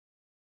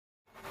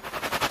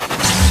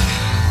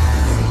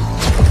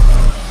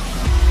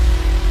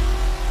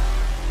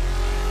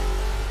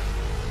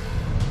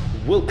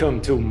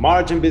Welcome to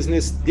Margin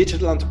Business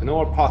Digital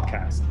Entrepreneur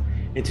Podcast.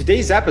 In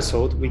today's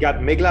episode, we got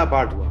Meghla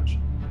Bhardwaj.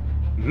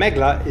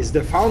 Meghla is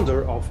the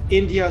founder of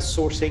India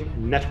Sourcing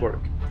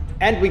Network.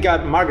 And we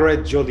got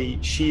Margaret Jolie.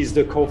 She's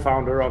the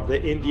co-founder of the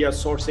India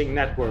Sourcing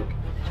Network.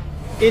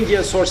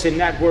 India Sourcing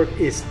Network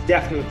is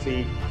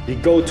definitely the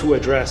go-to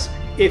address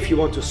if you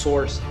want to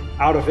source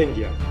out of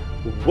India.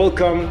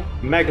 Welcome,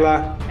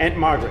 Meghla and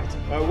Margaret.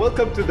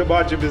 Welcome to the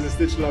Margin Business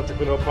Digital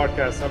Entrepreneur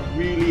Podcast. I'm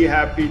really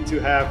happy to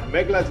have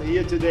Meghla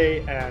here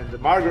today and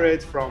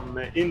Margaret from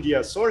India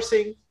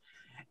Sourcing.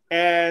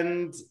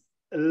 And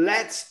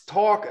let's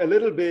talk a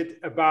little bit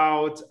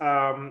about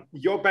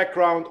your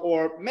background,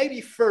 or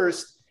maybe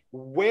first,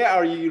 where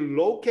are you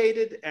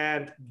located,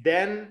 and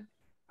then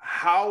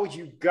how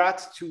you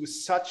got to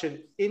such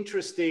an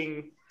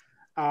interesting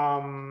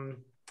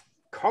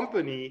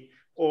company,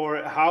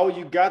 or how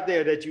you got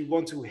there that you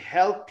want to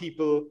help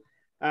people,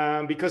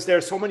 because there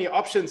are so many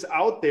options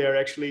out there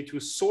actually to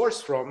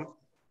source from.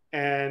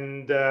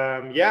 And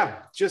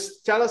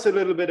just tell us a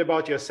little bit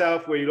about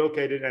yourself, where you're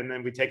located, and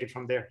then we take it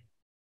from there.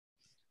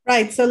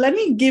 Right. So let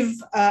me give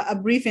a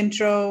brief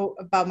intro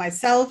about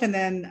myself, and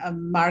then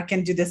Mark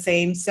can do the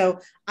same.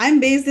 So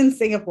I'm based in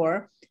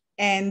Singapore,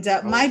 and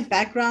my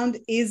background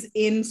is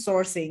in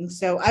sourcing.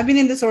 So I've been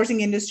in the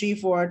sourcing industry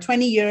for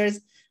 20 years.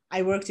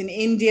 I worked in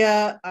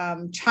India,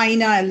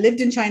 China. I lived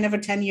in China for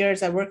 10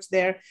 years. I worked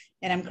there,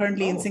 and I'm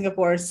currently in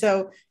Singapore.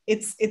 So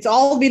it's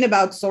all been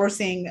about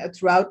sourcing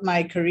throughout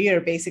my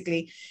career,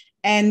 basically.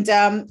 And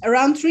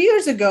around 3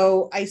 years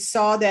ago, I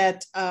saw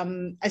that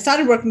I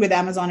started working with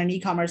Amazon and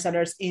e-commerce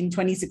sellers in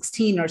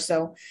 2016 or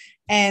so.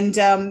 And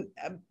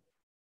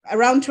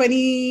around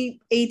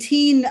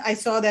 2018, I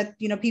saw that,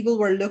 people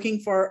were looking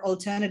for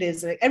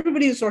alternatives. Like,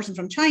 everybody was sourcing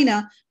from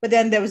China, but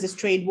then there was this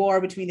trade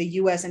war between the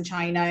US and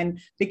China. And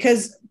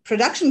because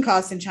production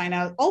costs in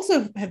China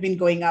also have been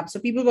going up,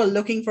 so people were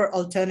looking for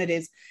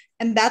alternatives.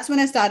 And that's when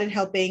I started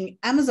helping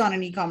Amazon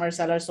and e-commerce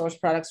sellers source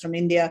products from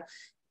India.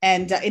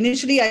 And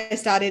initially, I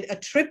started a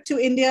trip to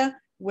India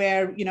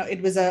where,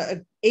 it was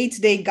a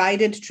 8-day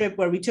guided trip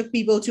where we took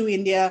people to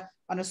India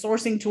on a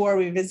sourcing tour.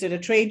 We visited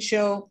a trade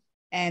show.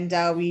 And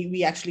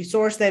we actually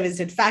sourced there,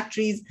 visited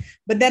factories.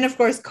 But then, of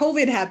course,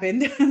 COVID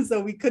happened, so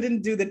we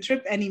couldn't do the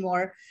trip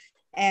anymore.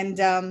 And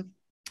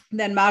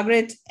then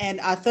Margaret and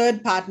our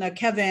third partner,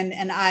 Kevin,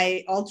 and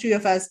I, all three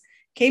of us,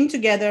 came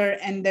together,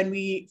 and then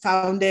we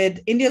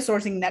founded India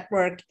Sourcing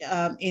Network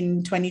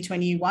in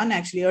 2021,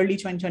 actually early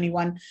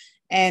 2021.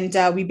 And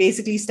we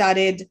basically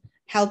started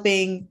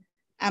helping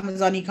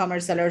Amazon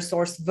e-commerce sellers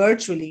source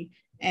virtually.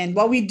 And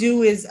what we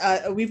do is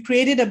we've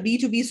created a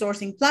B2B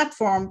sourcing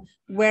platform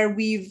where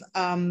we've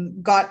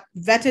got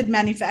vetted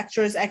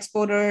manufacturers,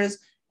 exporters,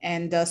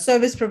 and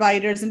service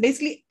providers, and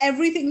basically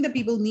everything that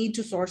people need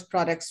to source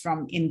products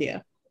from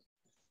India.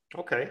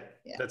 Okay,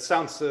 that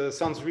sounds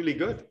really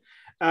good.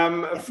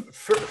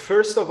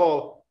 First of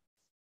all,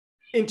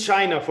 in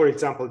China, for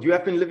example, you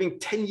have been living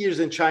 10 years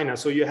in China,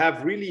 so you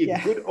have really a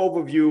good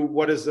overview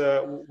what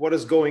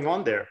is going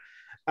on there.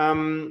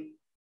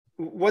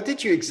 What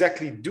did you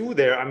exactly do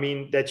there? I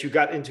mean, that you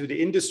got into the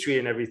industry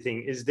and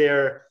everything. Is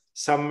there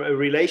some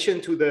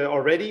relation to the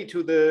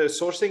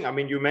sourcing? I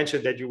mean, you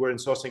mentioned that you were in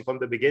sourcing from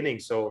the beginning,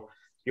 so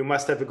you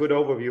must have a good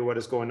overview of what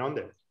is going on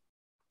there.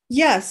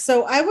 Yes.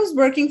 So I was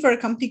working for a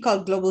company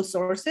called Global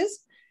Sources,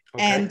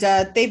 and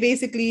they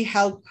basically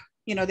help,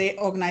 they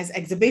organize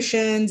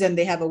exhibitions, and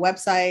they have a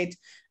website,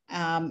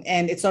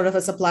 and it's sort of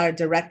a supplier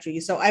directory.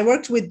 So I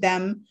worked with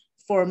them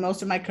for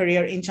most of my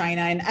career in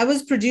China, and I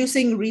was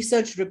producing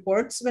research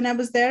reports when I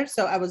was there.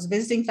 So I was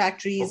visiting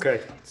factories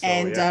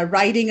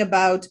writing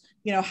about,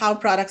 how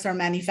products are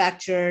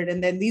manufactured,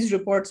 and then these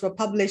reports were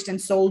published and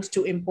sold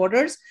to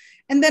importers.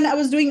 And then I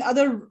was doing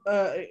other,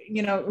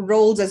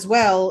 roles as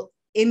well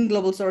in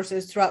Global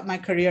Sources throughout my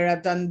career.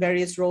 I've done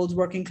various roles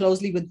working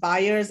closely with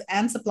buyers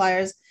and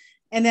suppliers,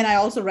 and then I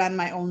also ran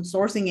my own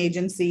sourcing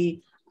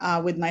agency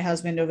with my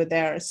husband over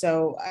there.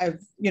 So I've,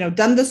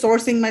 done the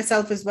sourcing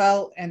myself as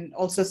well, and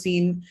also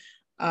seen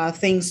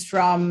things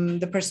from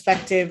the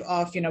perspective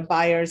of,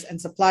 buyers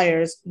and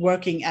suppliers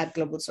working at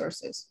Global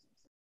Sources.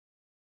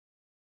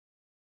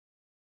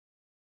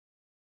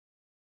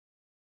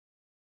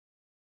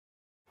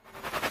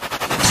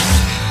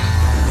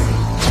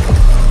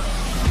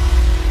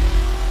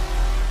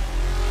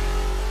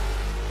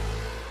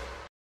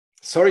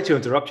 Sorry to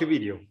interrupt your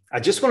video. I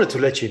just wanted to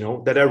let you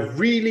know that I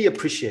really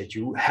appreciate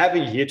you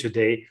having you here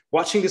today,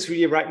 watching this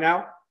video right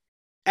now.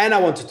 And I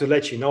wanted to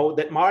let you know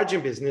that Margin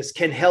Business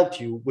can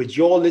help you with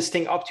your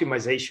listing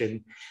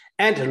optimization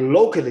and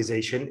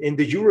localization in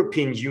the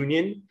European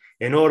Union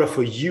in order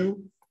for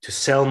you to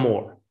sell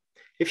more.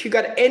 If you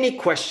got any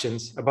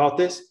questions about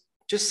this,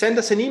 just send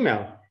us an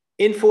email,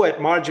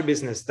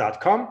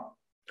 info@marginbusiness.com,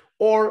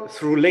 or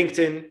through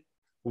LinkedIn.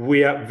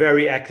 We are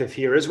very active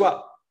here as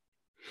well.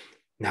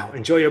 Now,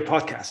 enjoy your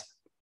podcast.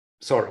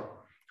 Sorry,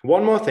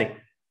 one more thing.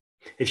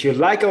 If you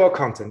like our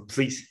content,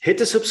 please hit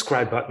the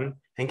subscribe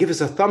button and give us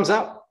a thumbs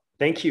up.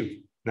 Thank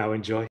you. Now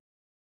enjoy.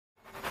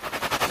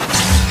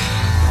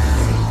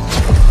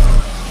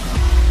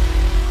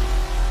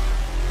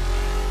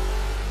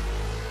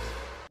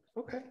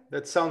 Okay,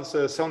 that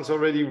sounds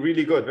already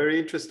really good, very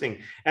interesting.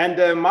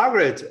 And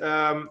Margaret,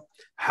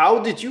 how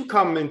did you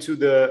come into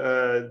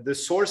the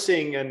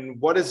sourcing, and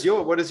what is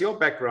your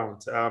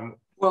background?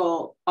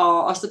 Well,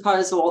 I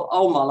suppose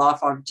all my life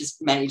I've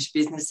just managed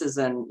businesses,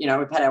 and we've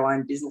had our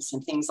own business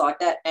and things like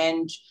that.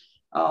 And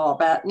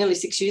about nearly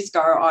 6 years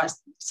ago, I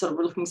sort of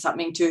were looking for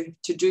something to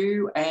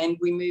do, and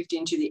we moved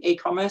into the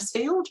e-commerce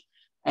field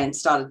and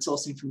started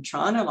sourcing from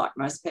China, like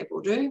most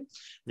people do.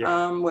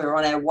 Yeah. We were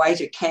on our way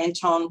to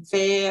Canton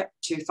Fair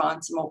to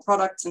find some more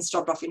products, and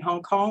stopped off in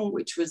Hong Kong,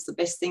 which was the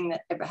best thing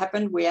that ever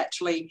happened. We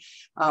actually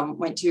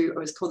went to, it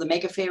was called the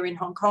Mega Fair in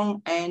Hong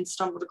Kong, and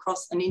stumbled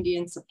across an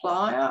Indian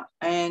supplier,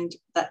 and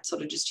that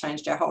sort of just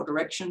changed our whole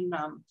direction.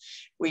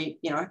 We,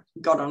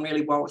 got on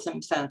really well with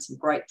them, found some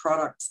great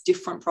products,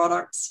 different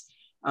products.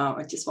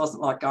 It just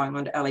wasn't like going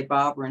onto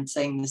Alibaba and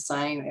seeing the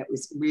same. It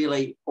was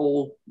really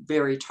all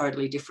very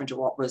totally different to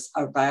what was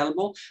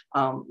available.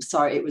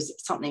 So it was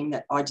something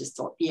that I just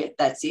thought, yeah,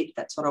 that's it.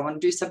 That's what I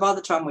want to do. So by the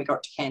time we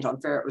got to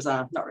Canton Fair, it was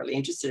not really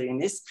interested in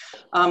this.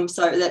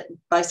 So that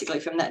basically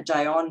from that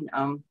day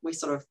on, we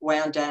sort of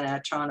wound down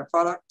our China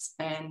products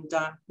and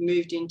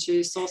moved into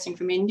sourcing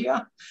from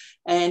India.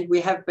 And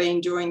we have been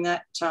doing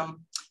that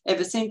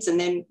ever since. And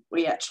then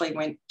we actually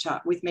went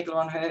with Megla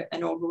on her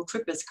inaugural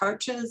trip as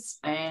coaches,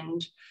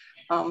 and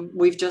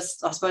we've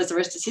just, I suppose the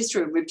rest is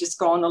history. We've just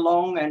gone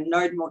along and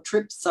no more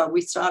trips. So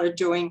we started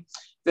doing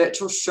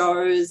virtual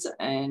shows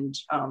and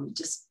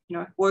just,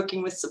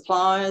 working with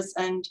suppliers,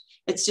 and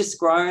it's just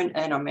grown.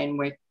 And I mean,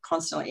 we're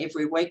constantly,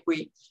 every week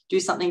we do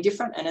something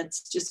different, and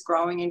it's just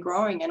growing and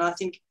growing. And I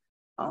think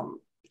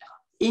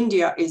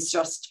India is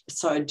just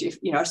so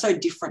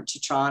different to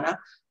China.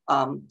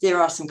 There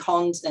are some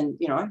cons and,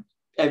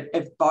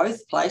 of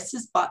both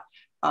places, but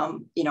I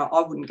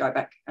wouldn't go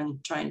back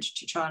and change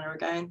to China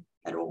again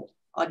at all.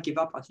 I'd give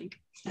up, I think.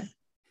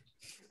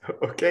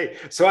 Okay,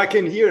 so I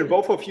can hear in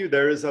both of you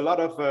there is a lot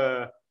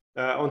of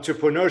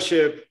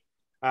entrepreneurship,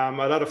 a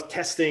lot of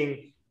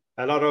testing,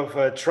 a lot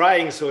of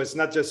trying. So it's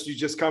not just you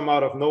just come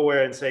out of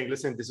nowhere and saying,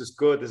 listen, this is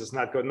good, this is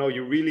not good. No,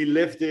 you really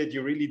lived it,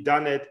 you really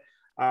done it.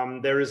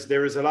 There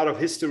is a lot of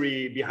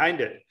history behind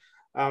it.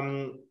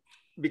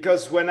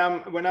 Because when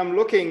I'm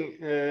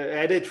looking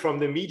at it from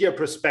the media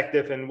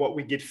perspective and what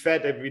we get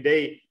fed every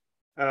day,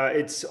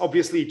 it's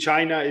obviously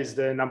China is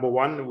the number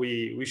one.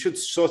 We should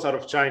source out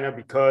of China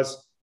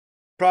because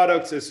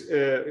products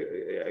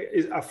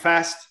are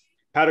fast,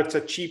 products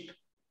are cheap.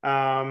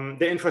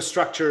 The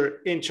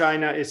infrastructure in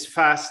China is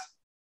faster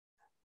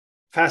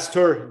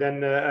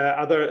than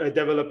other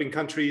developing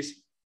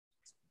countries.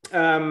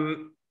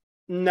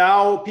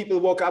 Now people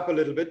woke up a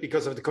little bit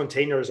because of the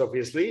containers,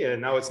 obviously, and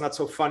now it's not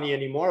so funny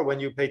anymore when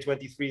you pay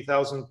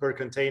 $23,000 per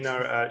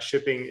container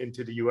shipping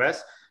into the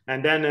US.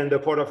 And then in the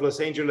port of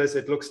Los Angeles,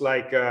 it looks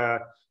like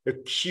a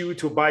queue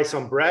to buy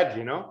some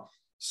bread,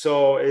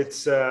 So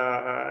it's,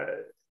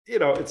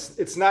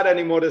 it's not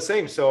anymore the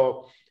same.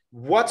 So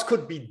what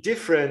could be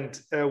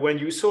different when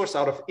you source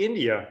out of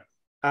India?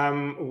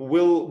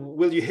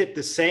 Will you hit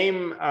the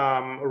same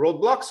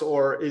roadblocks,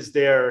 or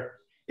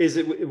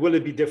will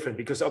it be different?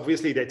 Because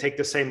obviously they take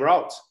the same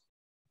routes.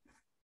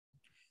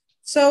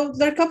 So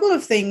there are a couple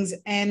of things.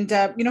 And,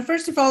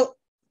 first of all,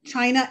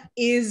 China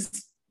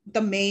is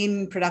the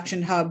main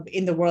production hub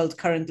in the world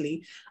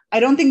currently. I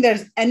don't think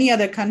there's any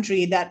other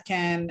country that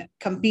can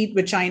compete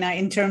with China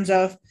in terms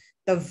of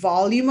the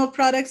volume of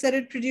products that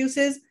it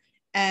produces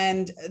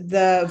and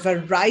the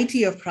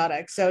variety of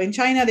products. So in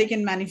China, they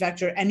can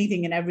manufacture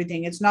anything and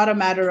everything. It's not a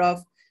matter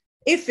of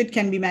if it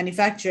can be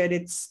manufactured,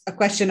 it's a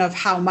question of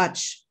how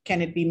much can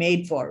it be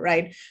made for,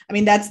 right? I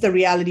mean, that's the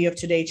reality of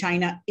today.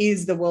 China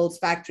is the world's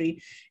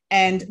factory.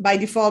 And by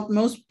default,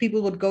 most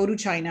people would go to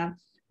China.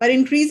 But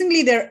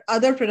increasingly, there are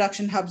other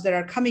production hubs that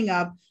are coming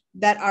up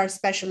that are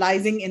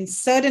specializing in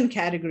certain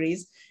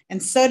categories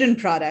and certain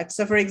products.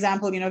 So for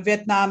example,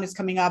 Vietnam is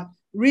coming up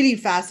really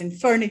fast in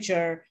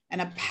furniture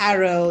and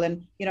apparel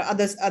and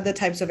other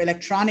types of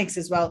electronics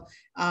as well.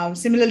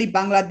 Similarly,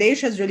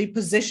 Bangladesh has really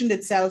positioned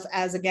itself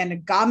as, again, a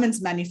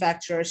garments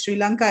manufacturer. Sri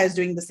Lanka is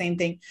doing the same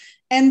thing.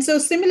 And so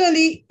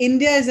similarly,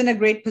 India is in a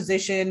great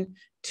position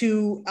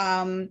to,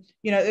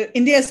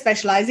 India is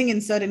specializing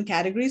in certain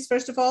categories,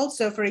 first of all.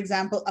 So for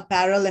example,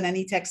 apparel and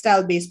any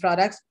textile-based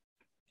products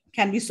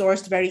can be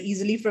sourced very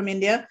easily from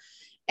India.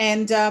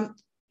 And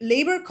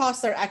labor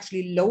costs are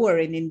actually lower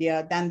in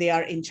India than they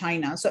are in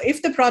China. So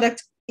if the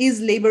product is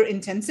labor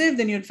intensive,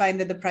 then you'd find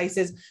that the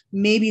prices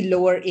may be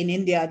lower in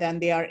India than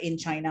they are in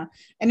China.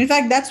 And in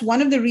fact, that's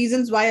one of the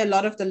reasons why a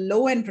lot of the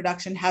low-end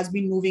production has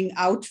been moving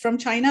out from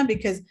China,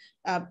 because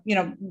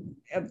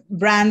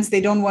brands,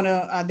 they want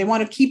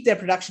to keep their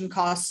production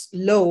costs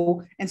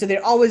low, and so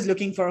they're always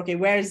looking for, okay,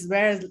 where is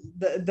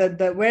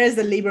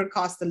the labor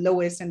cost the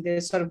lowest, and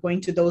they're sort of going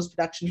to those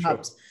production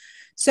hubs.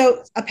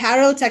 So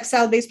apparel,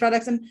 textile-based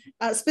products, and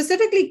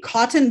specifically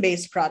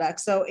cotton-based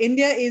products. So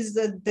India is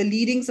the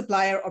leading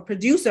supplier or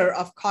producer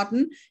of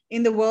cotton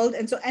in the world.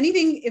 And so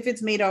anything, if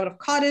it's made out of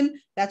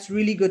cotton, that's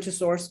really good to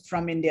source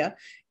from India.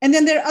 And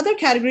then there are other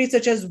categories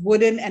such as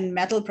wooden and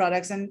metal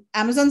products. And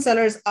Amazon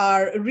sellers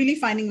are really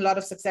finding a lot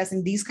of success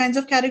in these kinds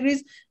of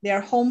categories. They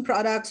are home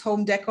products,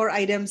 home decor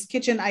items,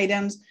 kitchen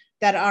items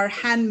that are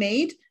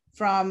handmade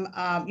from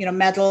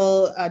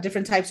metal,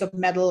 different types of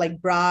metal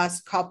like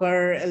brass,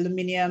 copper,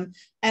 aluminum,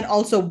 and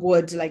also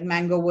wood like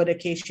mango wood,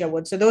 acacia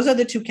wood. So those are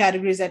the two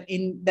categories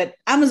that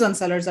Amazon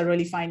sellers are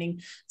really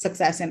finding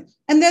success in.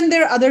 And then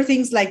there are other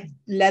things like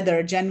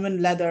leather,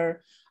 genuine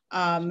leather.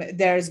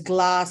 There's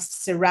glass,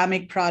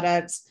 ceramic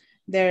products.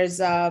 There's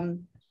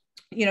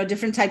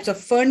different types of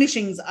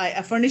furnishing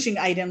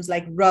items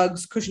like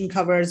rugs, cushion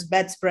covers,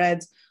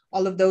 bedspreads,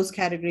 all of those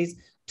categories.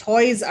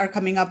 Toys are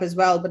coming up as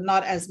well, but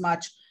not as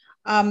much.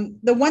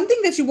 The one thing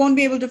that you won't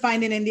be able to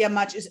find in India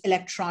much is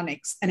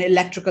electronics and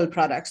electrical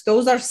products.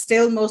 Those are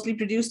still mostly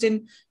produced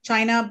in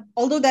China,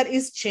 although that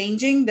is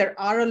changing. There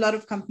are a lot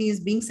of companies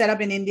being set up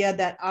in India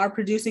that are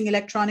producing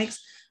electronics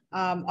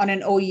on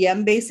an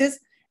OEM basis.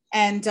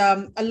 And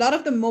a lot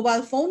of the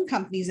mobile phone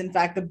companies, in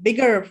fact, the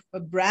bigger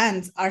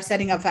brands are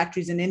setting up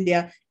factories in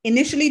India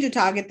initially to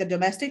target the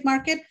domestic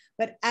market.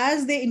 But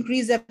as they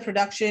increase their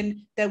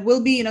production, there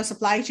will be,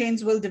 supply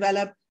chains will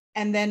develop.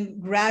 And then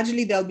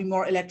gradually there'll be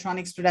more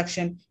electronics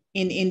production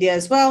in India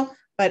as well.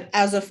 But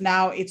as of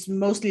now, it's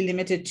mostly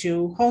limited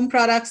to home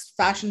products,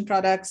 fashion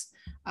products,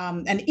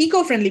 and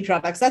eco-friendly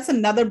products. That's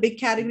another big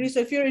category. So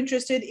if you're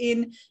interested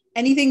in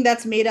anything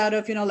that's made out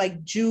of,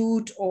 like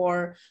jute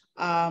or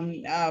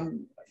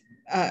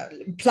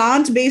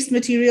plant-based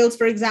materials,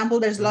 for example,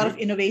 there's a lot of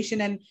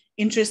innovation and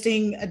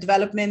interesting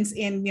developments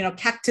in,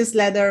 cactus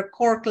leather,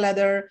 cork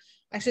leather.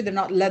 Actually, they're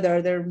not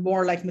leather, they're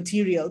more like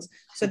materials.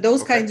 So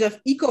those kinds of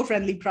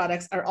eco-friendly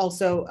products are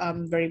also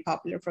very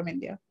popular from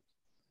India.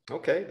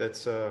 Okay,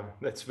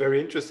 that's very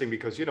interesting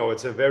because,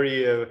 it's a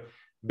very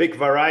big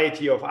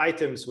variety of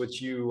items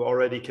which you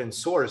already can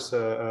source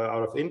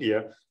out of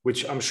India,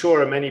 which I'm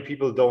sure many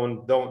people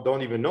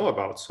don't even know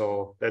about.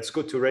 So that's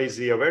good to raise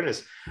the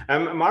awareness.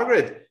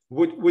 Margaret,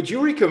 would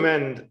you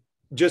recommend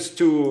just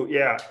to,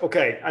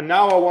 and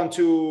now I want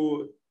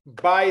to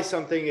buy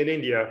something in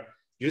India.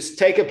 Just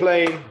take a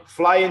plane,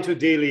 fly into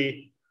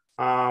Delhi,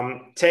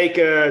 take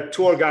a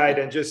tour guide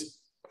and just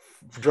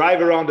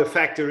drive around the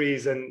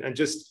factories and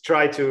just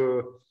try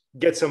to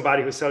get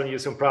somebody who's selling you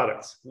some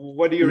products.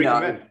 What do you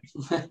recommend?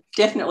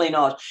 Definitely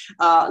not.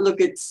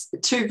 Look, it's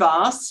too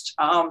vast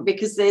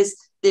because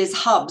there's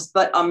hubs,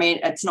 but I mean,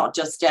 it's not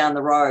just down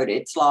the road.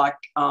 It's like,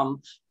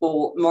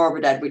 or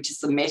Moradabad, which is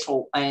the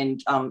metal,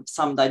 and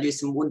they do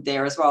some wood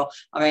there as well.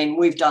 I mean,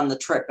 we've done the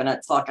trip and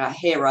it's like a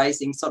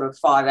hair-raising sort of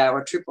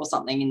 5-hour trip or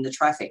something in the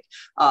traffic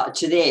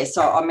to there.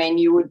 So, I mean,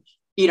 you would,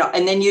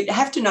 and then you'd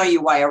have to know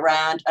your way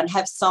around and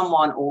have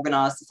someone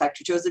organise the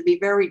factory tours. It'd be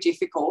very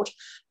difficult,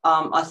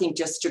 I think,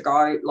 just to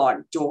go like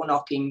door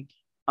knocking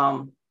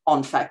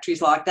on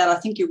factories like that. I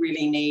think you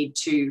really need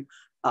to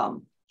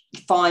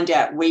find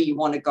out where you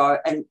want to go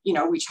and,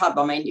 which hub.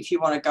 I mean, if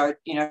you want to go,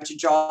 to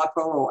Jaipur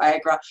or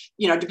Agra,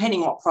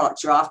 depending what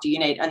products you're after, you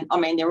need. And I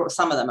mean,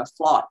 some of them are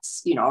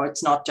flights,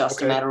 it's not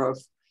just a matter of,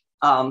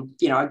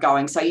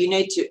 going. So you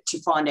need to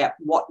find out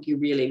what you're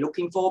really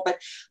looking for. But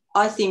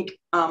I think,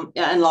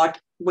 and like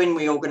when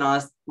we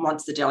organise,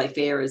 once the Delhi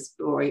Fair is,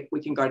 or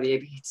we can go to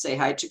the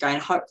EBCH again,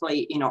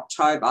 hopefully in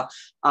October,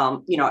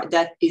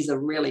 that is a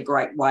really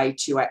great way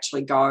to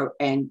actually go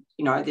and,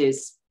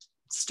 there's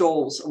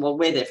stalls. Well,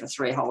 we're there for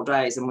 3 whole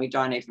days and we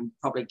don't even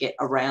probably get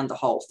around the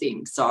whole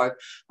thing. So,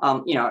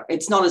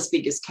 it's not as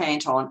big as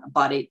Canton,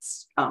 but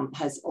it's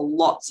has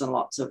lots and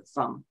lots of,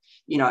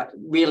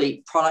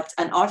 really products.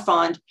 And I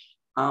find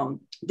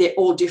they're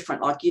all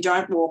different. Like you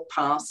don't walk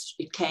past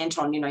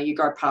Canton, you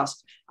go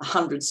past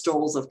 100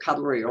 stalls of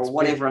cutlery or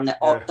whatever, and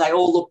they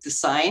all look the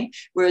same.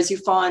 Whereas you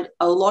find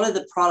a lot of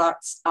the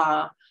products,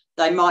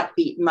 they might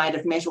be made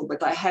of metal,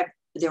 but they have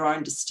their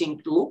own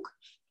distinct look.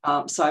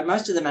 So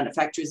most of the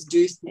manufacturers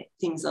do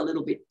things a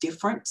little bit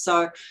different.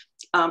 So,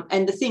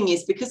 and the thing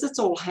is, because it's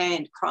all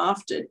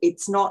handcrafted,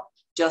 it's not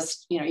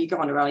just, you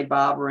go into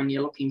Alibaba and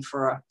you're looking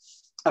for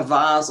a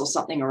vase or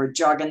something or a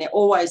jug, and they're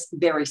always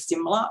very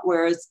similar.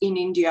 Whereas in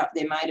India,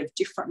 they're made of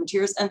different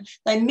materials and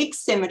they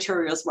mix their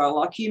materials well.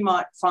 Like you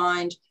might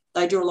find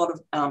they do a lot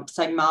of,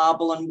 say,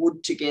 marble and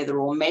wood together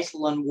or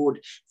metal and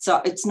wood.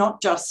 So it's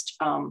not just,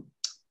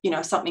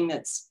 something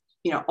that's,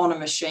 on a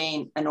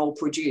machine and all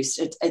produced.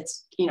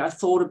 It's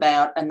thought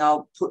about, and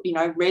they'll put,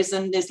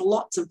 resin. There's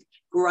lots of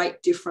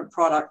great different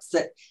products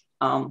that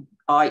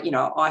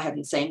I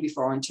haven't seen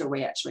before until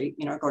we actually,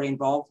 got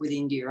involved with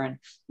India, and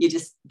you're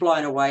just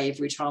blown away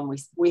every time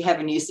we have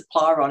a new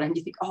supplier on, and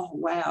you think, oh,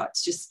 wow,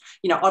 it's just,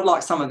 I'd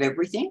like some of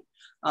everything,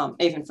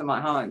 even for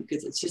my home,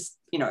 because it's just,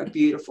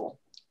 beautiful.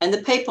 And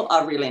the people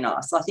are really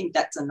nice. I think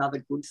that's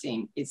another good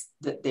thing, is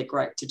that they're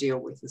great to deal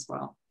with as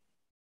well.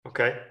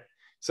 Okay.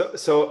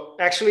 So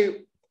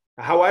actually,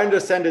 how I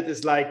understand it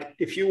is like,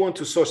 if you want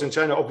to source in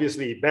China,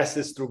 obviously best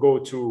is to go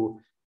to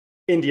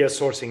India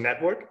sourcing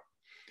network.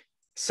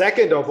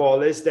 Second of all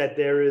is that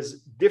there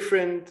is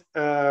different,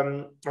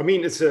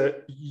 it's a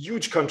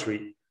huge country.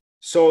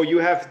 So you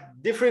have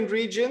different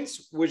regions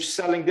which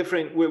selling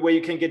different, where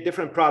you can get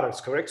different products,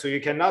 correct? So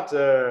you cannot,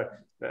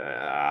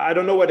 I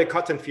don't know where the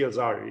cotton fields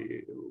are.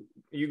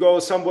 You go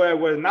somewhere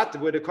where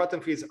the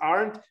cotton fields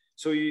aren't,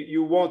 so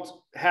you won't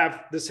have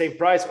the same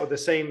price or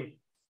the same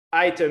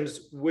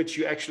items which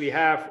you actually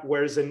have,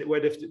 where is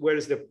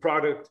the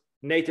product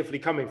natively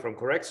coming from,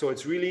 correct? So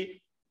it's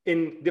really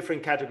in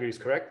different categories,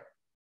 correct?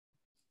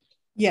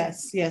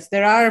 Yes.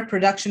 There are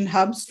production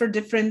hubs for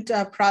different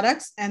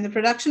products, and the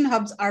production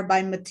hubs are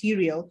by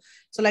material.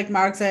 So like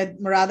Mark said,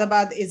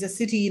 Moradabad is a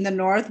city in the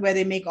north where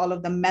they make all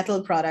of the metal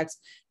products.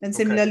 Then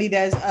similarly,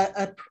 there's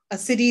a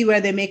city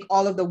where they make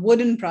all of the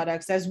wooden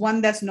products. There's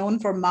one that's known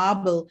for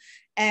marble.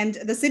 And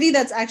the city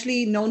that's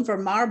actually known for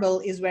marble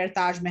is where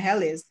Taj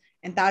Mahal is.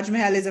 And Taj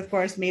Mahal is, of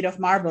course, made of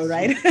marble,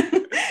 right?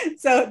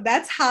 So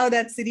that's how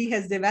that city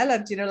has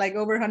developed, like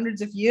over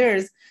hundreds of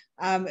years.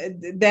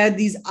 There are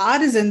these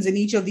artisans in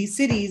each of these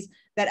cities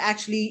that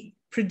actually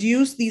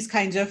produce these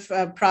kinds of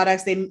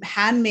products. They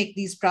hand make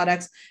these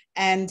products.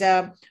 And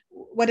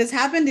what has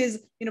happened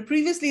is,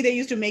 previously they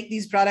used to make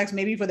these products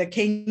maybe for the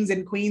kings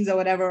and queens or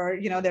whatever,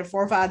 or, their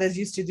forefathers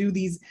used to do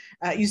these,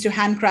 used to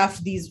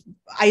handcraft these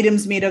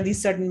items made of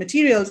these certain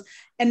materials.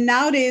 And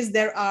nowadays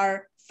there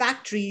are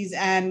factories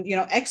and,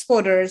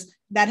 exporters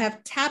that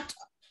have tapped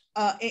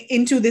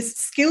into this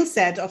skill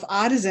set of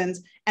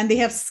artisans, and they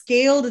have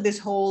scaled this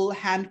whole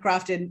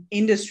handcrafted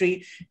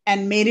industry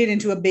and made it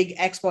into a big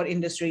export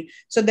industry.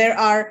 So there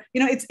are,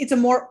 it's a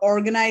more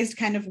organized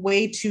kind of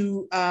way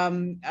to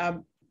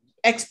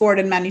export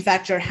and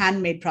manufacture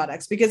handmade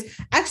products, because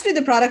actually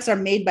the products are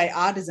made by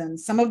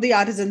artisans. Some of the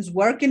artisans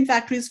work in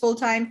factories full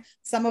time.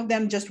 Some of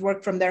them just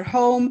work from their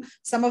home.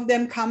 Some of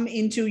them come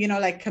into,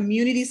 like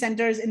community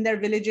centers in their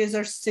villages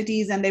or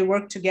cities, and they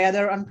work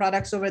together on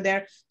products over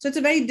there. So it's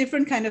a very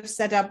different kind of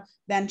setup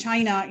than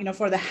China,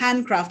 for the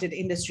handcrafted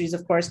industries,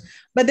 of course.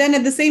 But then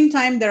at the same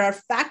time, there are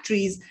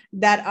factories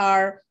that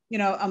are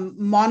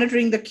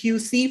monitoring the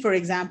QC, for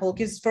example,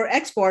 because for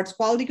exports,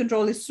 quality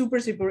control is super,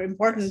 super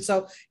important.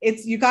 So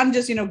you can't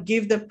just,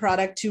 give the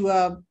product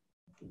to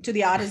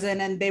the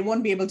artisan and they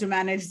won't be able to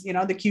manage, the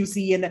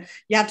QC, and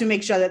you have to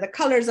make sure that the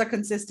colors are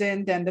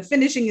consistent and the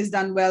finishing is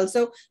done well.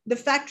 So the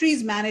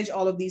factories manage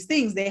all of these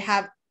things. They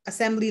have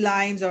assembly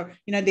lines, or,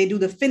 they do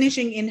the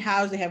finishing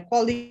in-house. They have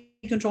quality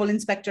control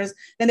inspectors.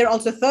 Then there are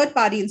also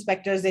third-party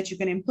inspectors that you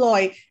can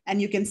employ,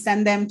 and you can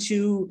send them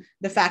to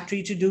the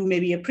factory to do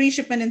maybe a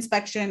pre-shipment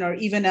inspection or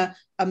even a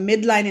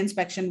midline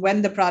inspection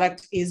when the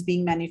product is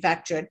being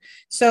manufactured.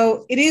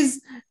 So it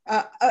is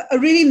a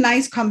really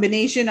nice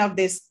combination of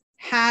these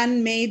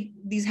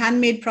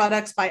handmade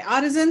products by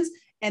artisans,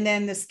 and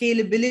then the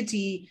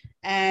scalability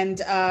and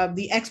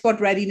the export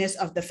readiness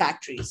of the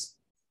factories.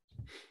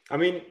 I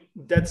mean,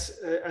 that's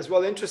as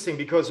well interesting,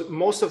 because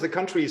most of the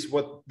countries,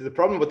 what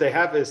they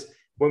have is,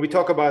 when we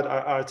talk about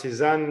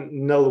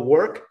artisanal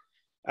work,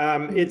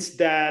 it's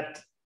that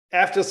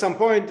after some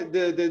point,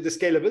 the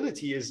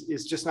scalability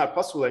is just not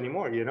possible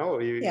anymore.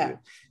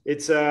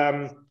 It's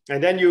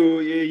and then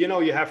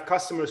you have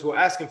customers who are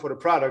asking for the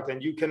product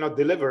and you cannot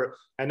deliver,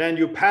 and then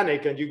you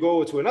panic and you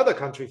go to another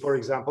country, for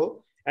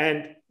example,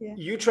 and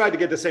you try to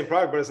get the same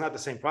product, but it's not the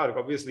same product,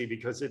 obviously,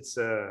 because it's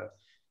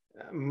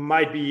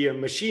might be a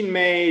machine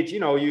made,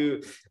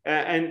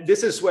 and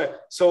this is where,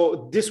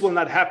 so this will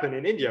not happen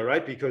in India,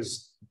 right?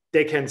 Because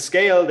they can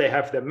scale, they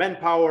have the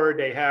manpower,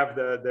 they have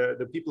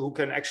the people who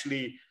can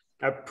actually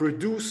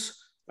produce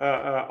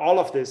all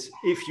of this.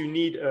 If you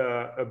need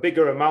a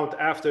bigger amount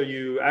after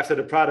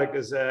the product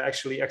is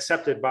actually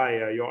accepted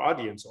by your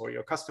audience or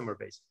your customer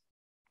base.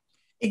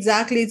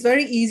 Exactly. It's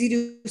very easy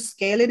to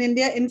scale in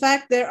India. In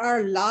fact, there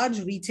are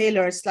large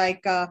retailers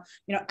like,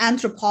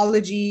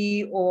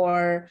 Anthropologie,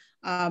 or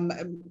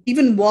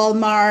even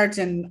Walmart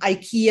and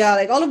IKEA,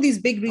 like all of these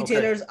big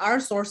retailers are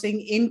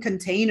sourcing in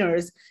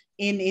containers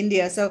in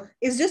India. So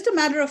it's just a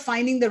matter of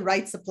finding the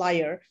right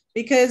supplier,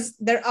 because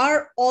there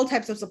are all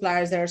types of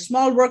suppliers. There are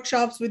small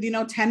workshops with,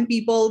 10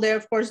 people. They,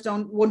 of course,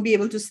 won't be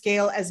able to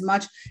scale as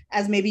much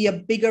as maybe a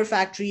bigger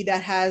factory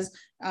that has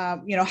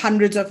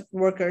hundreds of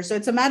workers. So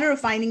it's a matter of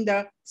finding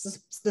the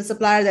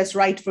supplier that's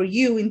right for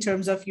you in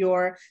terms of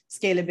your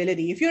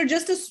scalability. If you're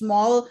just a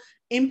small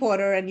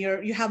importer and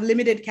you have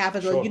limited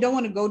capital, you don't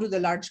want to go to the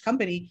large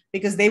company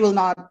because they will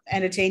not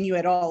entertain you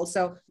at all.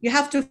 So you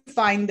have to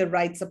find the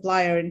right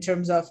supplier in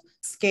terms of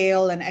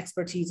scale and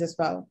expertise as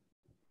well.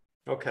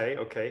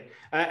 Okay.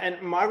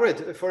 And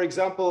Margaret, for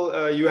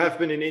example, you have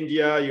been in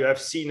India, you have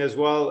seen as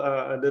well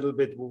a little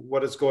bit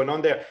what is going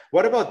on there.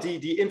 What about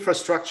the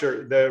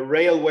infrastructure, the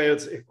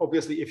railways?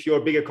 Obviously, if you're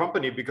a bigger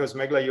company, because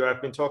Megla, you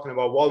have been talking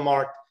about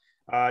Walmart,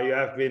 you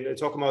have been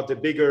talking about the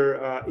bigger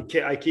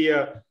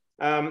IKEA.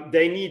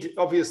 They need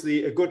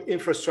obviously a good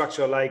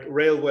infrastructure like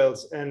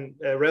railways and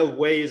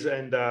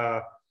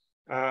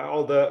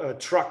all the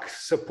truck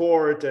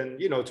support, and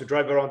to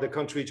drive around the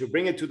country to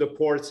bring it to the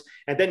ports,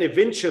 and then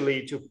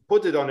eventually to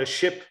put it on a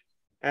ship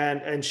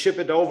and ship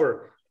it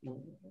over.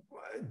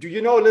 do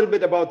you know a little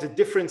bit about the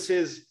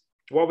differences,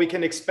 what we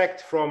can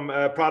expect from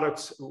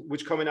products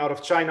which coming out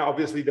of China?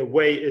 Obviously, the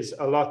weight is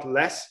a lot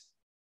less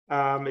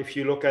if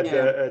you look at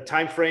the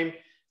time frame.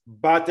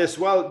 But as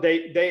well,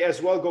 they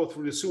as well go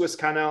through the Suez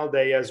Canal.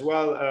 They as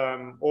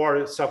well,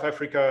 or South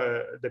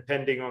Africa,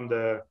 depending on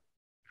the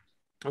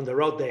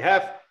route they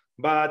have.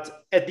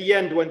 But at the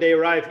end, when they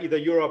arrive, either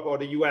Europe or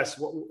the US,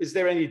 is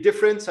there any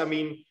difference? I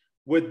mean,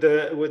 with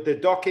the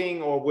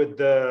docking or with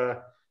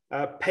the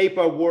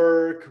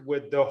paperwork,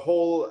 with the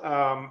whole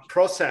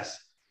process,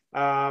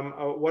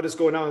 what is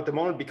going on at the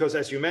moment? Because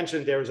as you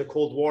mentioned, there is a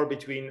Cold War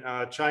between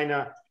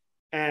China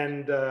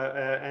and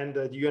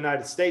the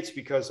United States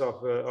because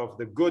of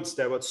the goods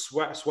that was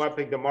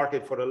swapping the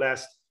market for the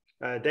last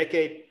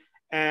decade.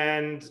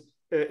 And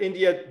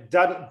India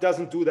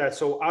doesn't do that.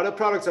 So other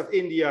products of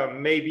India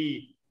may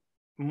be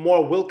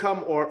more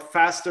welcome or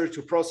faster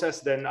to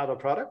process than other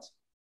products?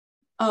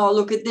 Oh,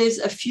 look, there's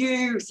a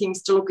few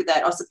things to look at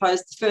that. I suppose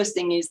the first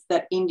thing is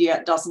that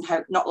India doesn't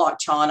have, not like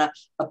China,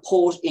 a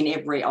port in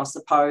every, I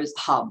suppose,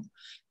 hub.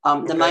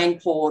 The main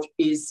port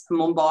is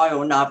Mumbai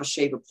or Nhava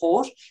Sheva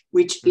port,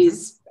 which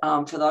is,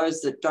 for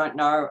those that don't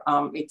know,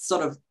 it's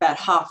sort of about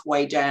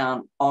halfway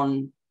down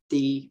on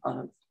the,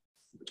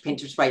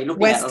 depends which way you're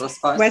looking at it, I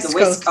suppose, the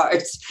west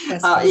coast,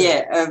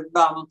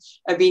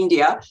 of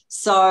India.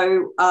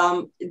 So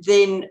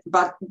then,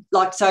 but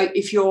like, so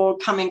if you're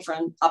coming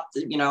from up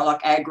the, you know,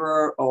 like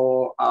Agra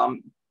or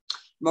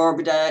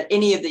Morabada,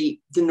 any of the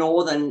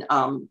northern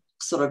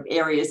sort of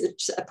areas,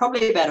 it's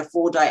probably about a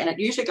 4-day, and it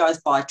usually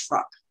goes by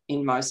truck.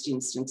 In most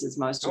instances,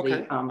 most of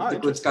the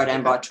goods go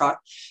down by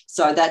truck.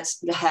 So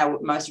that's how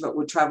most of it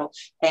would travel.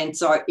 And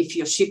so if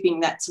you're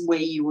shipping, that's where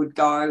you would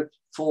go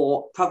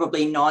for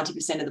probably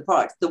 90% of the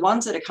products. The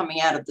ones that are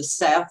coming out of the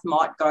south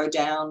might go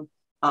down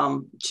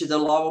to the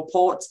lower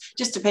ports.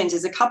 Just depends.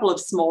 There's a couple of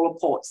smaller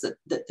ports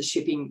that the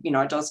shipping, you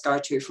know, does go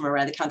to from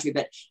around the country,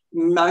 but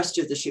most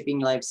of the shipping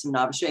leaves from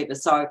Nhava Sheva.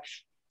 So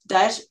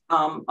that,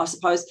 I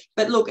suppose,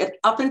 but look,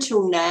 up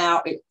until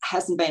now, it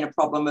hasn't been a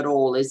problem at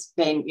all. There's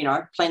been, you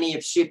know, plenty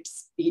of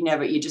ships.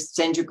 You just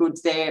send your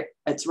goods there.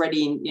 It's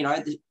ready, and, you know,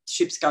 the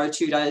ships go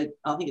 2 days.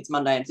 I think it's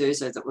Monday and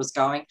Thursday that was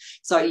going.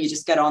 So you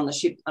just get on the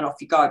ship and off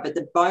you go. But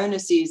the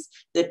bonus is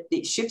that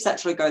the ships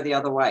actually go the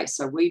other way.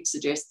 So we'd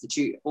suggest that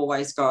you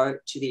always go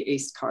to the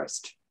East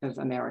Coast of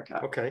America.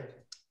 Okay.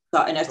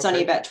 So, and it's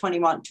only about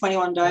 21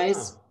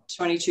 days,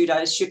 22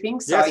 days shipping.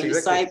 So you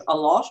save a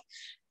lot.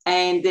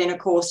 And then, of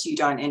course, you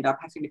don't end up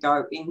having to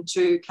go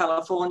into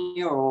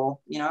California or,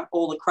 you know,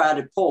 all the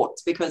crowded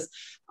ports, because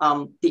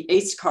the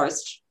East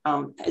Coast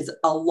is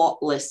a lot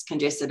less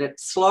congested.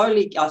 It's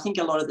slowly, I think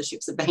a lot of the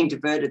ships are being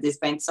diverted. There's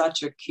been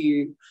such a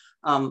queue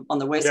on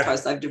the West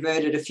Coast. They've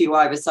diverted a few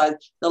over. So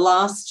the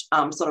last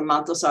sort of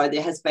month or so,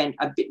 there has been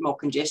a bit more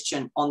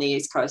congestion on the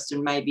East Coast,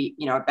 and maybe,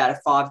 you know, about a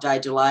 5-day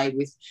delay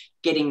with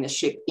getting the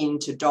ship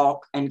into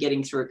dock and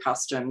getting through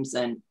customs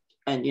and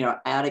you know,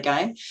 out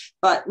again.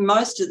 But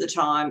most of the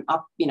time,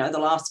 up, you know, the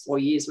last 4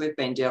 years we've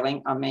been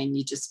dealing, I mean,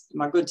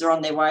 my goods are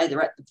on their way,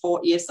 they're at the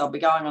port, yes, they'll be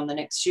going on the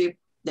next ship,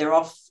 they're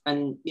off,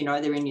 and, you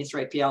know, they're in your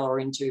 3PL or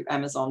into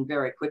Amazon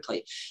very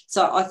quickly.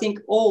 So I think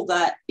all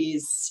that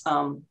is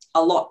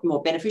a lot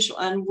more beneficial.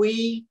 And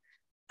we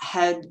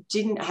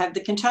didn't have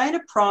the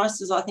container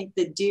prices. I think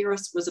the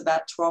dearest was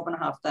about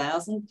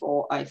 12,500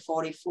 for a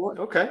 40 foot,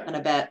 and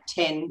about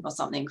 10 or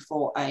something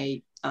for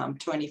a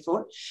 20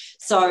 foot.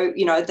 So,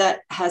 you know,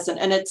 that hasn't,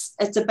 and it's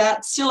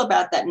still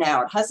about that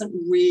now. It hasn't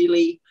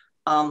really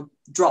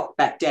dropped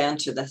back down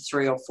to the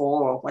 3 or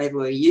 4 or whatever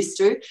we're used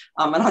to.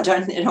 And I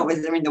don't know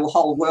whether in the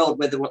whole world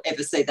whether we'll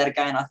ever see that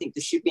again. I think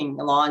the shipping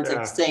lines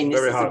have seen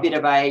this as a bit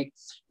of a,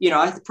 you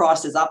know, the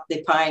price is up,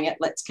 they're paying it,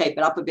 let's keep it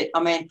up a bit.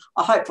 I mean,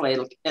 hopefully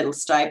it'll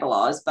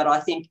stabilise, but I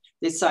think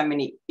there's so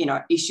many, you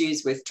know,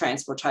 issues with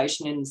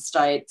transportation in the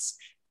States,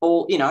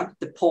 all, you know,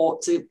 the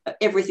ports,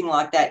 everything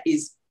like that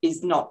is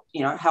not,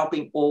 you know,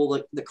 helping all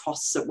the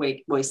costs that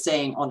we're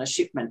seeing on a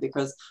shipment,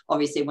 because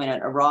obviously when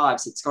it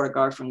arrives, it's got to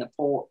go from the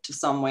port to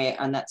somewhere,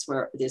 and that's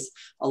where there's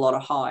a lot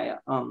of higher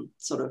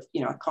sort of,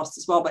 you know, costs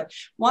as well. But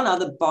one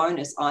other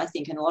bonus, I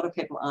think, and a lot of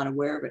people aren't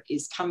aware of it,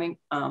 is coming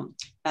out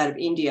of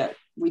India,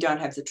 we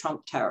don't have the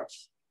Trump tariff,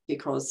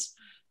 because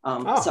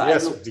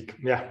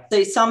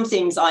see, some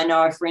things I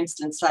know, for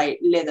instance, say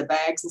leather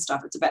bags and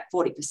stuff, it's about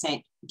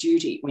 40%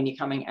 duty when you're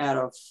coming out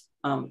of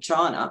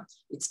China.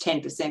 It's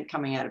 10%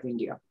 coming out of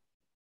India.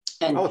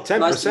 And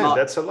 10%,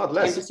 that's a lot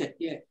less. 10%,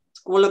 yeah.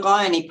 Well, look,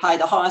 I only pay,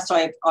 the highest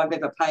I've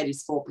ever paid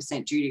is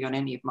 4% duty on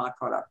any of my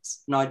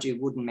products, and I do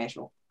wood and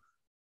metal.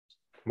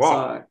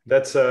 Wow, so,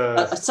 that's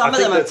some of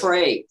them are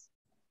free.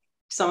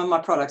 Some of my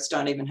products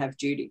don't even have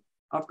duty.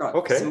 I've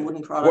got some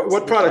wooden products.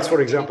 What products,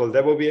 for example?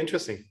 That will be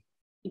interesting.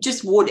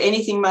 Just wood,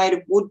 anything made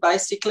of wood,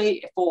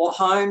 basically, for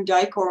home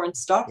decor and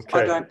stuff.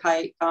 I don't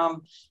pay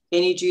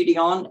any duty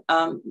on.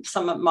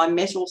 Some of my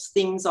metals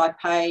things I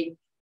pay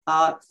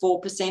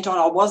 4% on.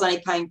 I was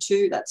only paying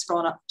 2%. That's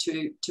gone up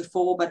to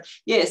 4%. But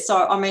yeah,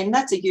 so I mean,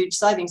 that's a huge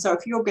saving. So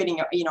if you're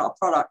getting a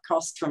product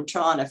cost from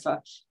China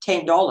for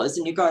 $10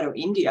 and you go to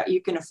India,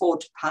 you can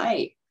afford to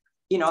pay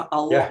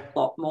a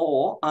lot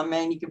more. I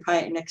mean, you can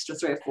pay an extra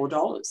 $3 or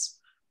 $4.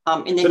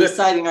 And then you're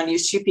saving on your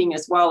shipping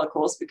as well, of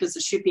course, because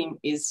the shipping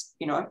is,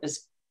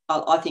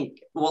 I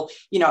think,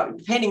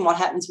 depending what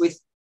happens with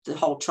the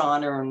whole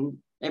China and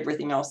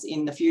everything else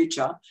in the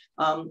future,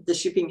 the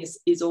shipping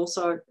is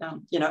also,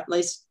 at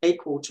least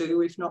equal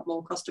to, if not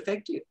more cost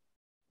effective.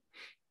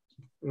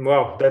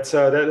 Well,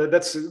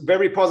 that's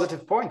very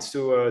positive points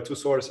to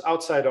source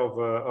outside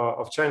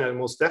of China,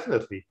 most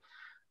definitely.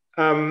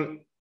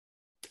 Moving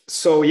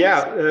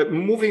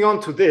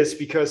on to this,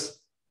 because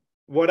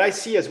what I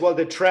see as well,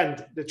 the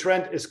trend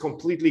is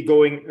completely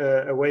going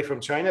away from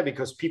China,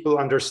 because people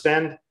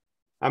understand.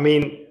 I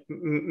mean,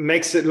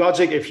 makes it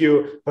logic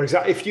for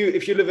example, if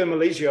you live in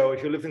Malaysia or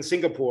if you live in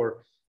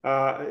Singapore,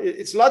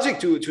 it's logic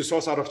to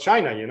source out of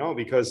China,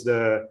 because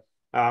the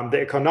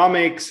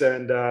economics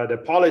and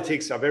the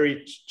politics are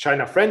very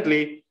China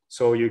friendly.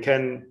 So you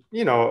can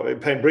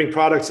bring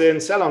products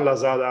in, sell on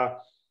Lazada.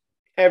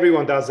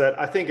 Everyone does that.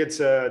 I think it's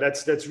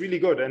that's really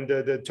good, and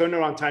the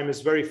turnaround time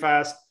is very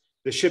fast.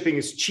 The shipping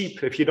is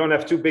cheap if you don't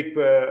have too big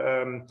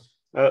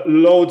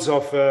loads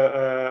of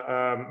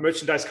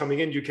merchandise coming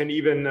in. You can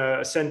even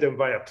send them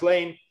via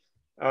plane.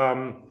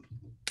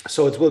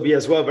 So it will be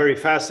as well very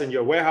fast in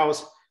your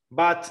warehouse.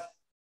 But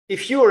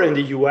if you're in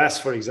the US,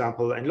 for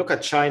example, and look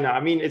at China, I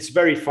mean, it's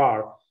very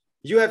far.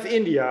 You have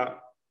India.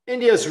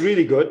 India is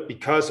really good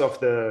because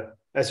of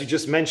as you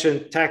just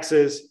mentioned,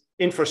 taxes,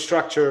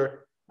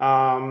 infrastructure,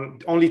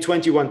 only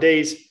 21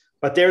 days.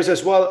 But there's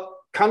as well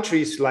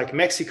countries like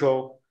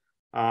Mexico,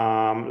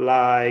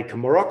 like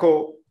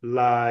Morocco,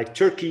 like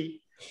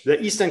Turkey,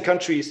 the Eastern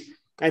countries,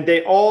 and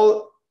they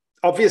all,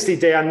 obviously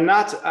they are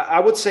not,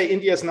 I would say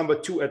India is number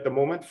 2 at the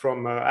moment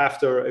from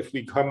if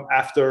we come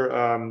after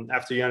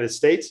the United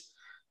States.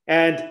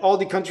 And all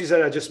the countries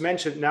that I just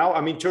mentioned now,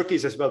 I mean, Turkey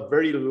is as well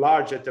very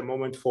large at the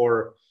moment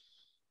for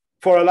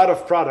a lot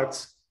of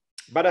products.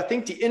 But I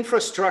think the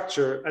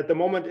infrastructure at the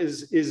moment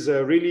is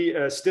really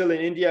still in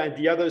India, and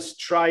the others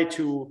try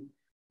to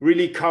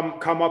really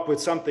come up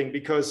with something,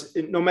 because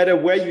no matter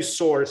where you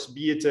source,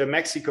 be it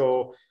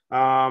Mexico,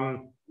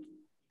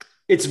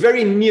 it's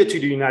very near to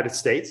the United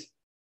States.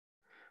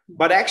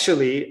 But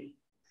actually,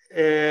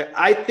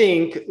 I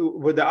think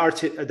with the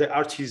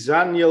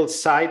artisanal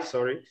side,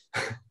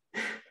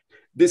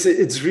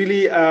 it's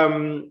really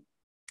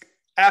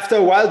after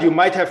a while you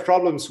might have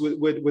problems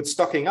with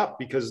stocking up,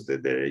 because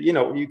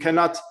you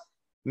cannot.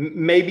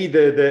 Maybe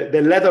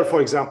the leather,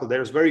 for example,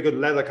 there's very good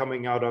leather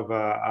coming out of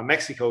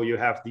Mexico. You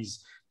have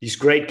these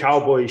great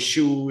cowboy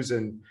shoes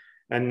and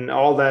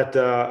all that,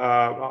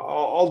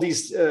 all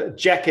these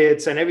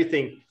jackets and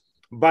everything.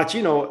 But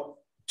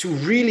to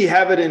really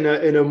have it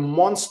in a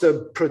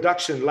monster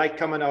production like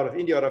coming out of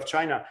India, out of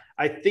China,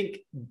 I think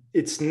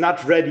it's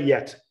not ready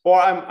yet,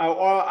 or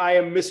I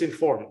am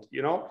misinformed.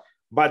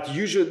 But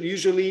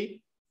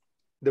usually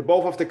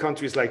both of the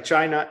countries like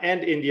China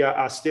and India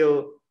are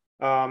still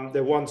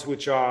the ones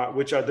which are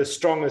the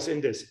strongest in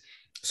this.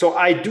 So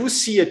I do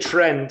see a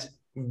trend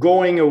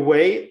going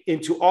away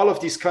into all of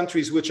these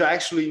countries which are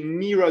actually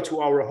nearer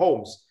to our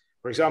homes.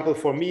 For example,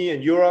 for me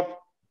in Europe,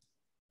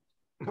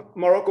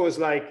 Morocco is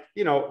like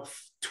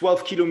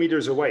 12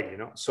 kilometers away.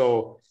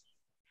 So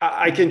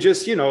I can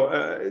just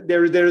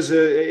there's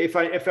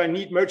if I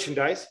need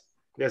merchandise,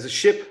 there's a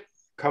ship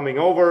coming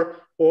over,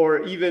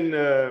 or even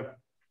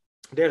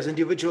there's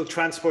individual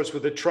transports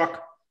with a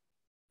truck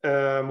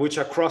which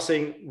are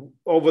crossing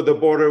over the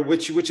border,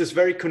 which is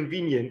very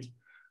convenient.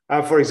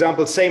 For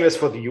example, same as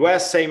for the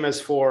US, same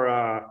as for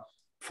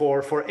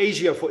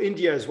Asia, for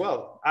India as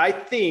well. I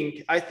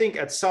think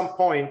at some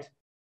point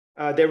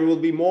there will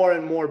be more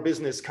and more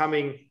business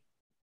coming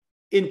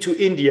into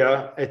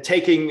India,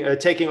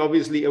 taking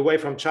obviously away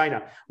from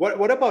China.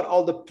 What about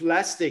all the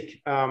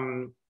plastic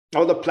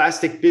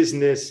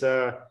business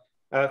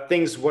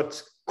things?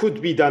 What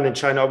could be done in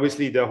China?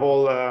 Obviously, the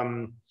whole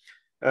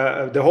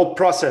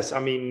process.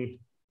 I mean,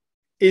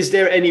 is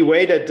there any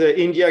way that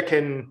India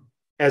can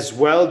as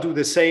well do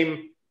the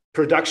same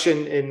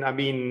production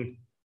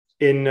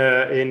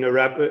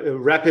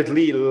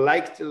rapidly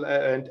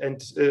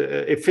and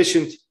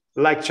efficient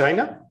like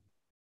China?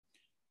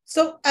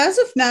 So as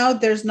of now,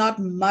 there's not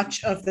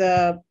much of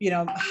the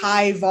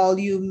high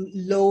volume,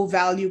 low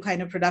value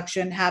kind of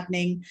production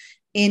happening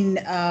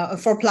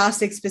for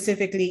plastic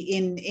specifically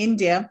in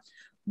India,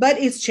 but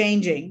it's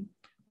changing.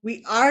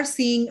 We are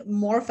seeing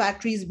more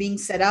factories being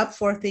set up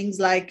for things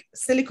like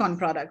silicone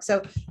products.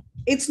 So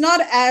it's not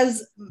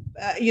as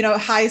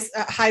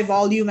high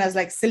volume as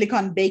like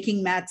silicone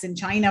baking mats in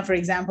China, for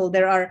example.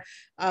 There are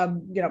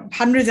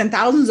hundreds and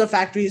thousands of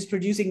factories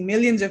producing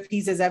millions of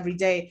pieces every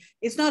day.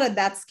 It's not at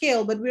that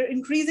scale, but we're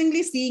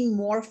increasingly seeing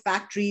more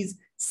factories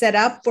set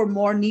up for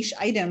more niche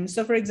items.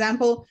 So for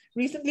example,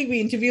 recently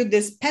we interviewed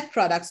this pet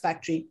products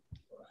factory.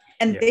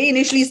 And they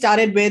initially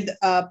started with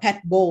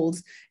pet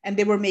bowls, and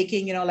they were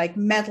making, like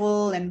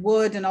metal and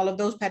wood and all of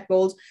those pet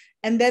bowls.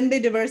 And then they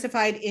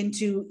diversified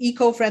into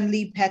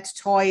eco-friendly pet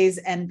toys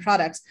and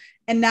products.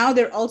 And now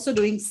they're also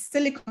doing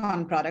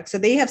silicon products. So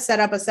they have set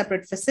up a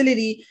separate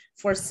facility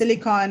for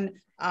silicon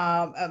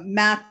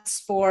mats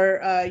for,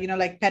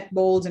 like pet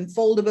bowls and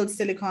foldable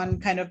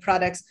silicon kind of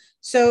products.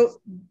 So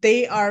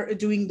they are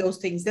doing those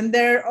things. Then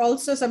there are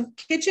also some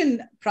kitchen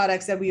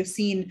products that we have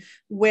seen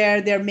where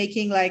they're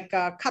making like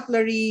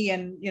cutlery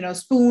and,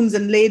 spoons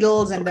and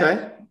ladles, and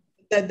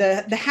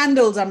the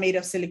handles are made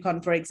of silicon,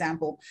 for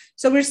example.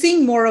 So we're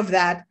seeing more of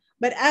that.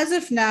 But as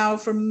of now,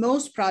 for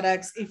most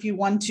products, if you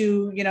want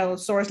to,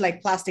 source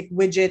like plastic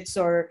widgets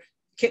or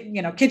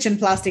kitchen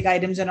plastic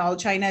items and all,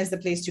 China is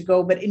the place to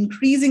go. But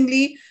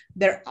increasingly,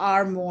 there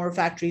are more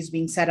factories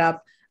being set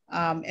up,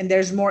 and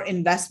there's more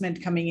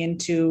investment coming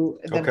into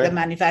the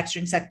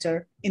manufacturing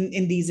sector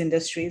in these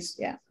industries.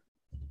 Yeah.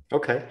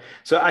 Okay,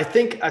 so I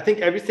think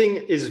everything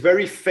is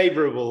very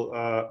favorable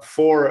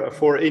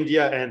for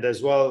India and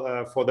as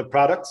well for the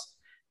products,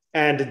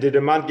 and the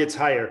demand gets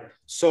higher.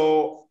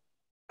 So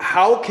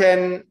how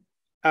can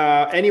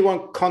anyone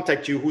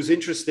contact you who's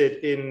interested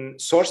in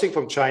sourcing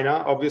from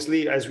China?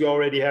 Obviously, as we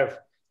already have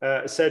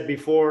said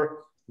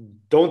before,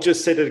 don't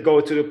just sit and go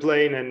to the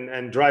plane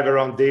and drive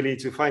around Delhi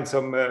to find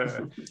some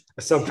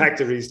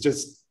factories.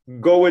 Just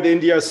go with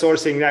India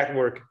Sourcing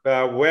Network.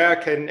 Where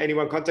can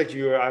anyone contact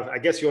you? I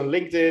guess you're on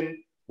LinkedIn,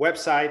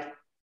 website.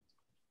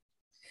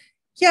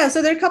 Yeah,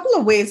 so there are a couple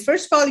of ways.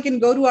 First of all, you can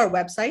go to our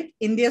website,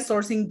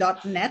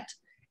 indiasourcing.net,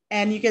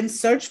 and you can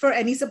search for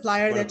any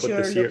supplier that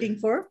you're looking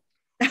for.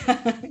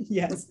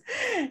 Yes.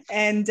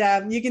 And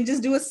you can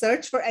just do a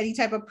search for any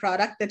type of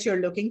product that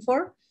you're looking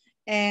for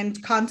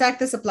and contact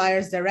the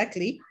suppliers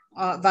directly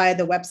via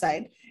the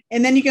website.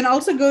 And then you can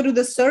also go to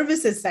the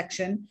services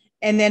section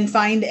and then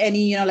find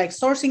any, like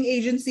sourcing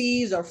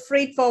agencies or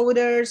freight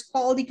forwarders,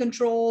 quality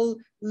control,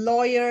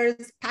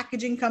 lawyers,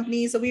 packaging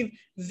companies. So we've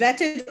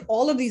vetted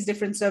all of these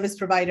different service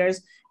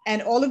providers,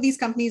 and all of these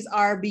companies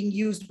are being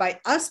used by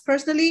us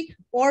personally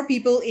or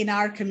people in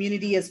our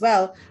community as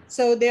well.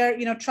 So they're,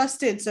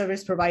 trusted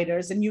service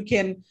providers, and you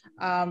can,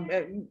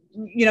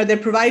 they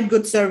provide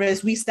good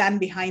service. We stand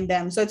behind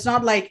them. So it's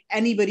not like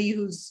anybody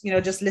who's,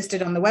 just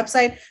listed on the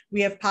website. We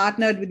have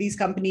partnered with these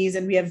companies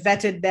and we have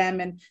vetted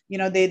them, and,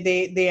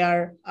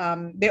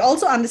 they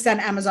also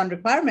understand Amazon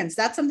requirements.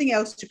 That's something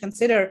else to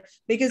consider,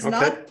 because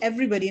not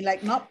everybody,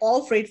 like not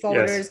all freight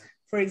forwarders,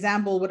 for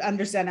example, would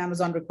understand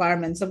Amazon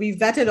requirements. So we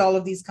vetted all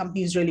of these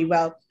companies really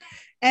well.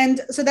 And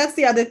so that's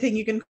the other thing.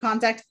 You can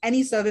contact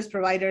any service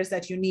providers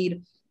that you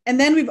need. And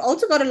then we've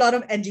also got a lot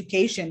of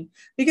education,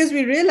 because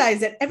we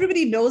realize that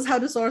everybody knows how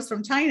to source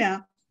from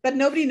China, but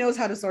nobody knows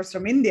how to source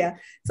from India.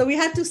 So we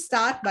had to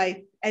start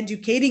by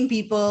educating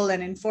people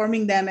and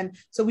informing them. And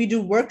so we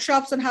do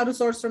workshops on how to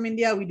source from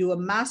India. We do a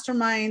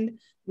mastermind.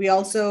 We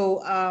also,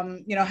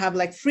 have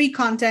like free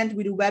content.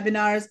 We do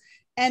webinars.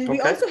 And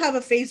we also have a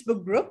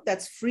Facebook group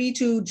that's free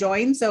to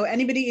join. So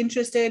anybody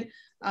interested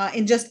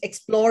in just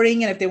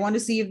exploring, and if they want to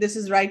see if this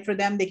is right for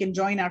them, they can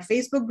join our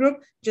Facebook group.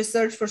 Just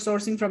search for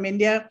Sourcing from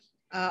India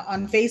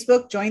on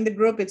Facebook, join the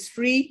group. It's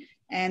free,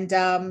 and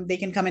they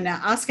can come and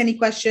ask any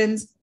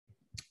questions,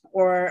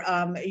 or,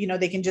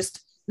 they can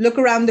just look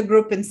around the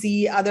group and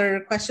see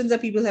other questions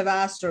that people have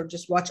asked, or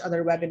just watch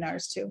other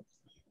webinars too.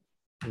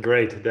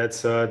 Great.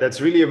 That's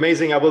really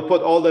amazing. I will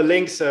put all the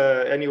links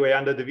anyway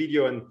under the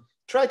video, and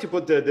try to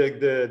put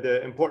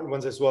the important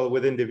ones as well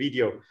within the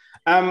video.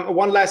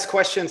 One last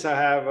question I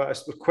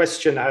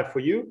have for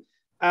you.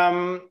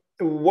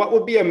 What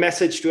would be a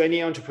message to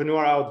any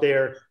entrepreneur out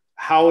there,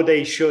 how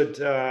they should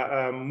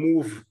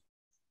move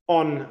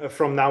on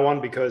from now on?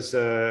 Because,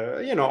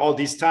 all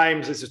these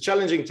times, it's a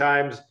challenging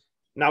times.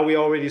 Now we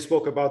already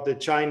spoke about the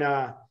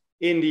China,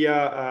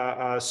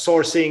 India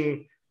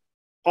sourcing,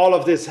 all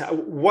of this.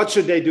 What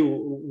should they do?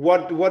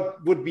 What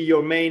would be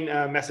your main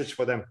message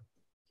for them?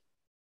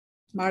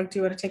 Mark, do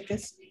you want to take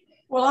this?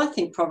 Well, I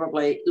think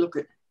probably look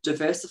at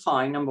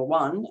diversifying, number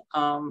one.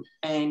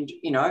 And,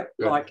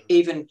 like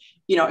even,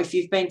 if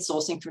you've been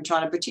sourcing from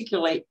China,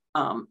 particularly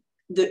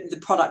the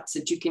products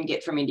that you can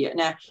get from India.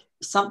 Now,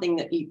 something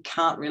that you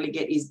can't really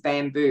get is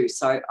bamboo.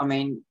 So, I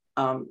mean,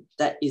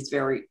 that is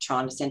very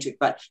China-centric,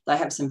 but they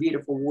have some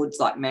beautiful woods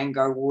like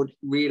mango wood,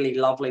 really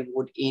lovely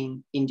wood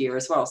in India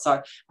as well. So,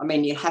 I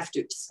mean, you have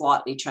to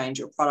slightly change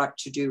your product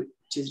to do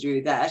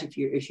that if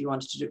you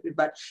wanted to do it.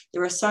 But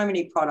there are so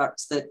many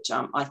products that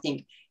I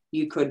think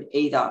you could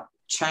either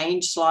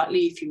change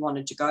slightly if you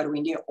wanted to go to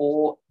India,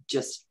 or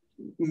just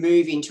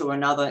move into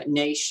another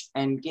niche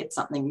and get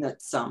something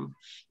that's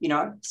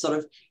sort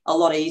of a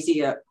lot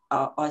easier,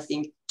 I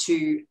think,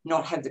 to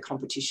not have the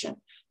competition.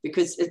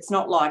 Because it's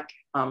not like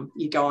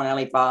you go on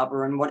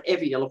Alibaba and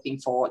whatever you're looking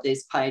for,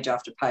 there's page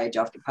after page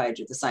after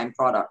page of the same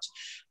product.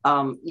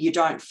 You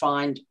don't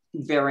find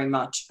very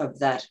much of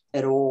that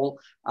at all.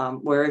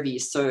 Wherever you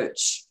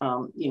search,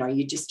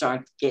 you just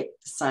don't get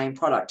the same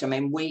product. I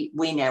mean, we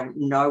now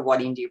know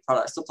what India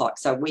products look like,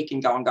 so we can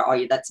go and go, oh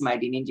yeah, that's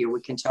made in India. We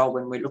can tell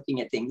when we're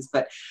looking at things.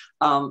 But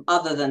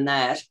other than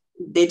that,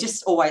 they're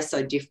just always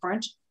so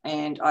different.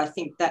 And I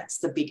think that's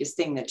the biggest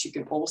thing that you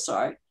can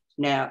also,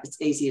 now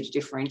it's easier to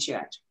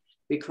differentiate,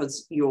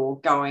 because you're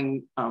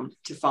going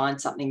to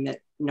find something that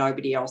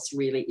nobody else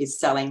really is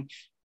selling,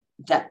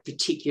 that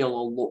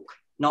particular look,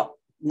 not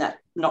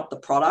the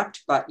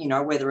product, but, you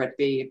know, whether it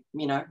be,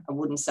 you know, a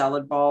wooden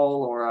salad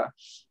bowl or a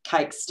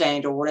cake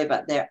stand or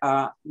whatever, there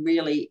are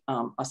really,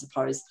 I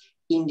suppose,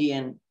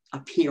 Indian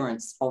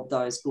appearance of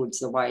those goods,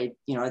 the way,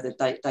 you know,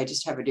 that they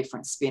just have a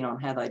different spin on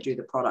how they do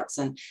the products,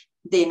 and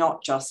they're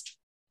not just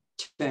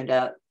turned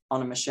out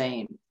on a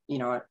machine, you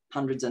know, at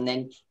hundreds, and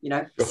then, you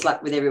know,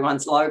 slapped with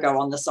everyone's logo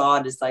on the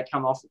side as they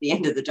come off at the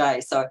end of the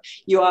day. So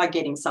you are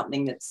getting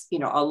something that's, you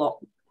know, a lot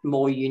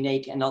more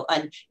unique. And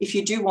if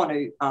you do want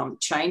to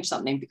change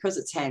something, because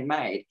it's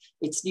handmade,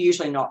 it's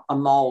usually not a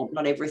mold.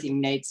 Not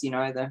everything needs, you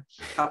know, the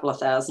couple of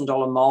 $1,000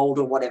 mold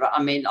or whatever.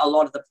 I mean, a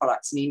lot of the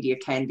products in India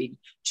can be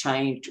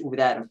changed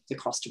without the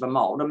cost of a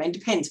mold. I mean, it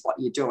depends what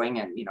you're doing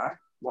and, you know,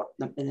 what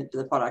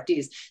the product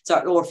is. So,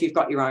 or if you've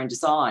got your own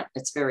design,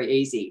 it's very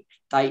easy.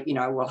 They, you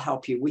know, will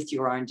help you with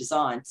your own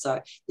design.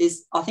 So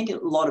there's, I think, a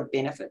lot of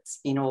benefits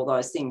in all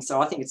those things. So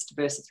I think it's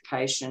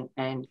diversification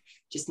and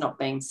just not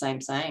being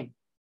same.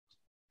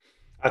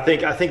 I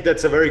think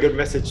that's a very good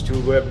message to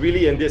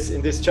really in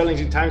this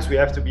challenging times, we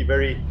have to be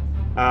very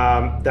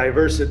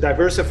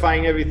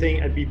diversifying everything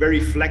and be very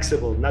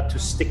flexible, not to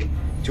stick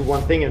to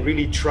one thing and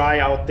really try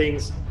out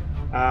things.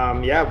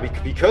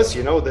 Because,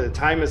 you know, the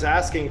time is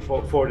asking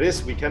for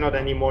this. We cannot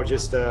anymore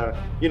just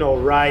you know,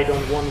 ride on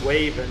one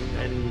wave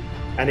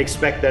and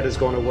expect that it's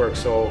going to work.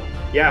 So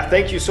yeah,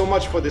 thank you so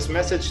much for this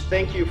message.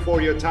 Thank you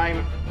for your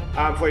time,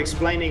 for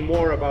explaining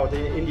more about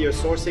India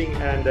sourcing,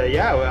 and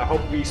I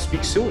hope we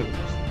speak soon.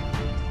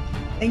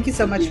 Thank you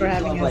so much for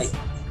having us.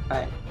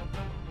 Bye.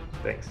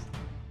 Thanks.